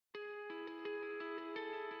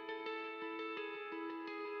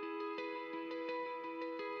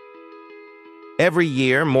Every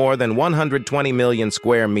year, more than 120 million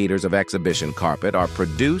square meters of exhibition carpet are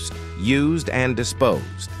produced, used, and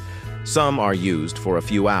disposed. Some are used for a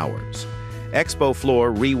few hours.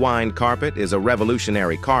 Expoflor REWIND carpet is a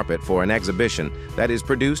revolutionary carpet for an exhibition that is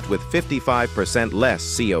produced with 55% less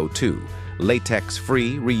CO2,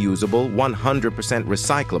 latex-free, reusable, 100%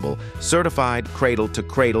 recyclable, certified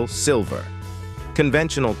cradle-to-cradle silver.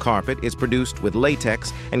 Conventional carpet is produced with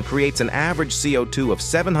latex and creates an average CO2 of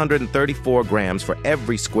 734 grams for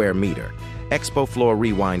every square meter. Expoflor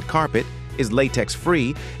REWIND carpet is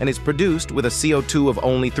latex-free and is produced with a CO2 of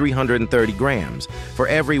only 330 grams. For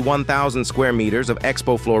every 1,000 square meters of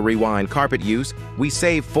Expoflor REWIND carpet use, we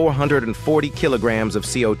save 440 kilograms of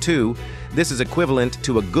CO2. This is equivalent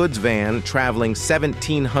to a goods van traveling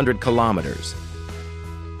 1,700 kilometers.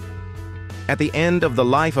 At the end of the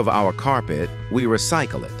life of our carpet, we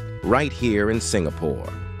recycle it, right here in Singapore.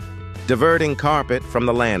 Diverting carpet from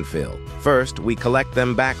the landfill. First, we collect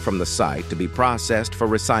them back from the site to be processed for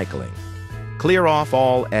recycling. Clear off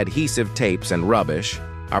all adhesive tapes and rubbish.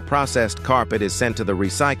 Our processed carpet is sent to the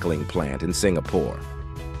recycling plant in Singapore.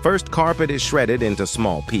 First, carpet is shredded into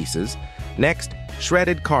small pieces. Next,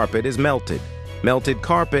 shredded carpet is melted. Melted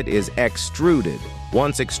carpet is extruded.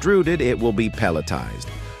 Once extruded, it will be pelletized.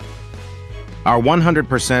 Our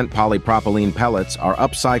 100% polypropylene pellets are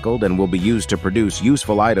upcycled and will be used to produce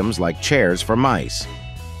useful items like chairs for mice.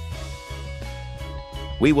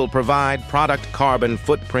 We will provide product carbon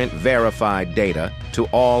footprint verified data to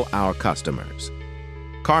all our customers.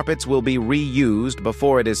 Carpets will be reused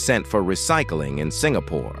before it is sent for recycling in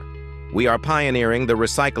Singapore. We are pioneering the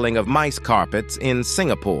recycling of mice carpets in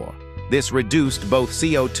Singapore. This reduced both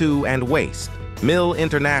CO2 and waste. Mill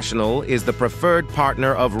International is the preferred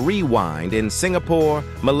partner of REWIND in Singapore,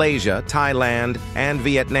 Malaysia, Thailand, and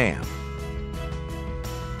Vietnam.